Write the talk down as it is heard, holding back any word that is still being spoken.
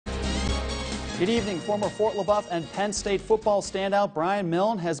Good evening. Former Fort LaBeouf and Penn State football standout Brian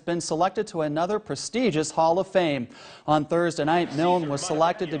Milne has been selected to another prestigious Hall of Fame. On Thursday night, Milne was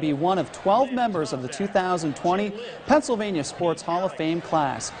selected to be one of 12 members of the 2020 Pennsylvania Sports Hall of Fame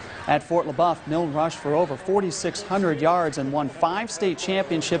class. At Fort LaBeouf, Milne rushed for over 4,600 yards and won 5 state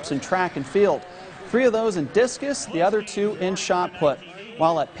championships in track and field. 3 of those in discus, the other 2 in shot put.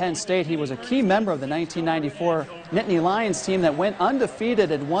 While at Penn State, he was a key member of the 1994 Nittany Lions team that went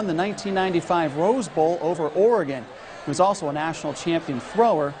undefeated and won the 1995 Rose Bowl over Oregon. He was also a national champion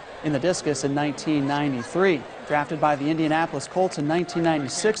thrower in the discus in 1993. Drafted by the Indianapolis Colts in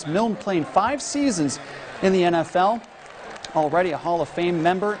 1996, Milne played 5 seasons in the NFL. Already a Hall of Fame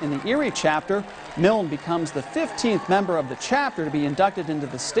member in the YourErie chapter, Milne becomes the 15th member of the chapter to be inducted into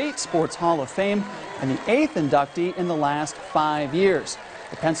the State Sports Hall of Fame and the 8th inductee in the last 5 years.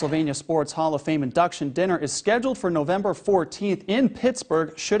 The Pennsylvania Sports Hall of Fame induction dinner is scheduled for November 14th in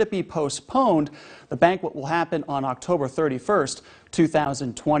Pittsburgh. Should it be postponed, the banquet will happen on October 31st,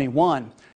 2021.